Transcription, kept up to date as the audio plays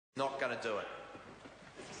Not going to do it.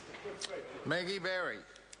 Maggie Barry.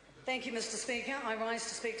 Thank you, Mr Speaker. I rise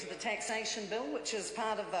to speak to the Taxation Bill, which is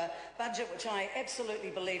part of a budget which I absolutely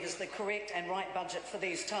believe is the correct and right budget for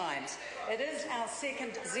these times. It is our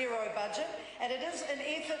second zero budget, and it is an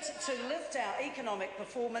effort to lift our economic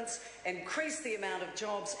performance, increase the amount of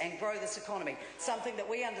jobs and grow this economy, something that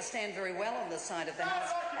we understand very well on this side of the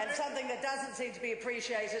House and something that doesn't seem to be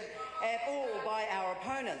appreciated at all by our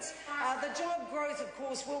opponents. The job growth, of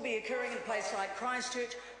course, will be occurring in a place like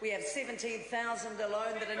Christchurch. We have 17,000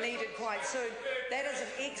 alone that are needed quite soon. That is an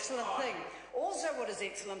excellent thing. Also, what is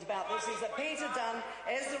excellent about this is that Peter Dunn,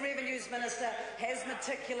 as the Revenues Minister, has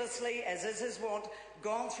meticulously, as is his wont,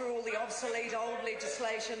 gone through all the obsolete old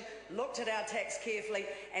legislation, looked at our tax carefully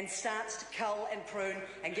and starts to cull and prune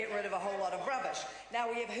and get rid of a whole lot of rubbish. Now,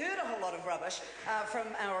 we have heard a whole lot of rubbish from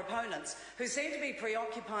our opponents who seem to be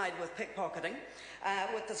preoccupied with pickpocketing,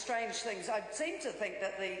 with the strange things. I seem to think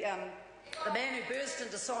that the man who burst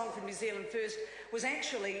into song from New Zealand First was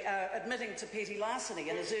actually admitting to petty larceny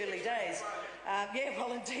in his early days. Yeah,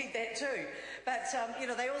 well, indeed, that too. But, you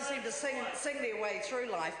know, they all seem to sing their way through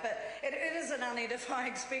life, but it is an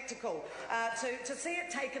unedifying spectacle to see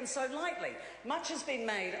it taken so lightly. Much has been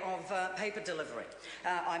made of paper delivery.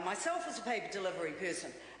 I myself was a paper delivery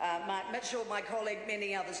person. Mark Mitchell, my colleague,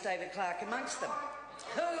 many others, David Clark amongst them.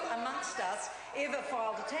 Who amongst us ever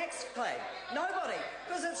filed a tax claim? Nobody,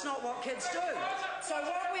 because it's not what kids do. So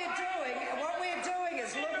what we're doing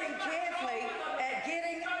is looking carefully at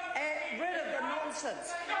getting rid of the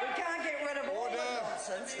nonsense. We can't get rid of all the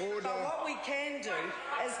nonsense, but what we can do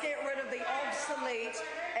is get rid of the obsolete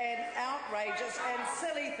and outrageous and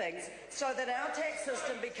silly things so that our tax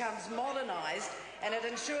system becomes modernised and it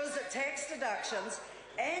ensures that tax deductions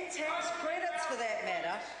and tax credits, for that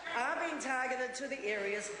matter, are being targeted to the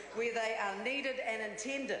areas where they are needed and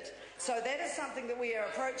intended. So that is something that we are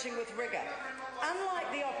approaching with rigour.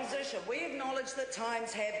 Unlike the opposition, we acknowledge that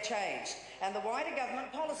times have changed and the wider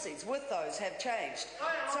government policies with those have changed.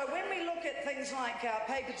 So when we look at things like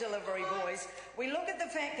paper delivery boys, we look at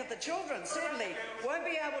the fact that the children certainly won't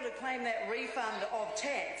be able to claim that refund of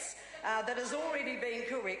tax that has already been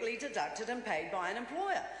correctly deducted and paid by an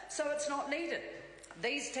employer. So it's not needed.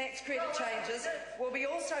 These tax credit changes will be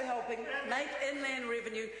also helping make inland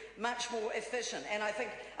revenue much more efficient. And I think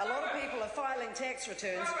a lot of people are filing tax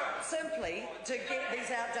returns simply to get these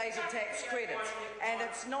outdated tax credits. And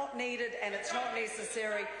it's not needed and it's not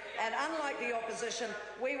necessary. And unlike the opposition,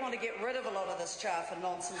 we want to get rid of a lot of this chaff and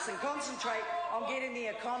nonsense and concentrate on getting the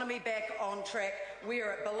economy back on track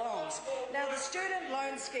where it belongs. Now, the student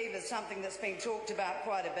loan scheme is something that's been talked about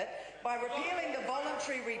quite a bit. By repealing the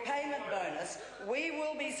voluntary repayment bonus, we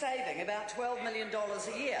will be saving about $12 million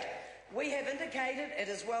a year. We have indicated, it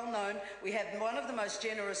is well known, we have one of the most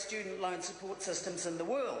generous student loan support systems in the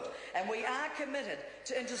world, and we are committed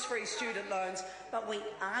to interest-free student loans, but we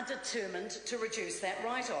are determined to reduce that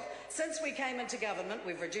write-off. Since we came into government,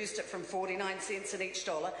 we've reduced it from 49 cents in each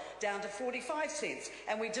dollar down to 45 cents,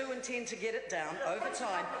 and we do intend to get it down over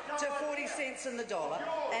time to 40 cents in the dollar,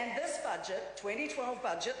 and this budget, 2012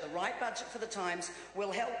 budget, the right budget for the times,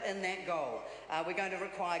 will help in that goal. We're going to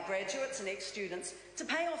require graduates and ex-students to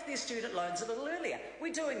pay off their student loans a little earlier.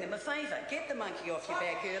 We're doing them a favour. Get the monkey off your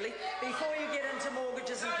back early before you get into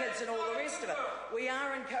mortgages and kids and all the rest of it. We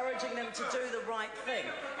are encouraging them to do the right thing.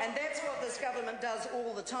 And that's what this government does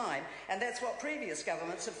all the time. And that's what previous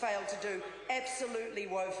governments have failed to do absolutely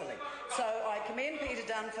woefully. So I commend Peter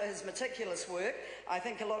Dunn for his meticulous work. I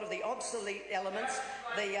think a lot of the obsolete elements,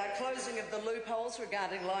 the closing of the loopholes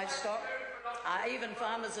regarding livestock, even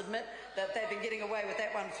farmers admit that they've been getting away with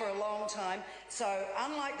that one for a long time. So,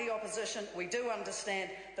 unlike the opposition, we do understand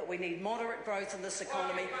that we need moderate growth in this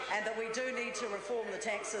economy and that we do need to reform the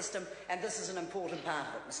tax system, and this is an important part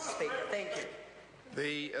of it, Mr Speaker. Thank you.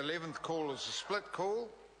 The 11th call is a split call.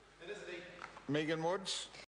 Megan Woods.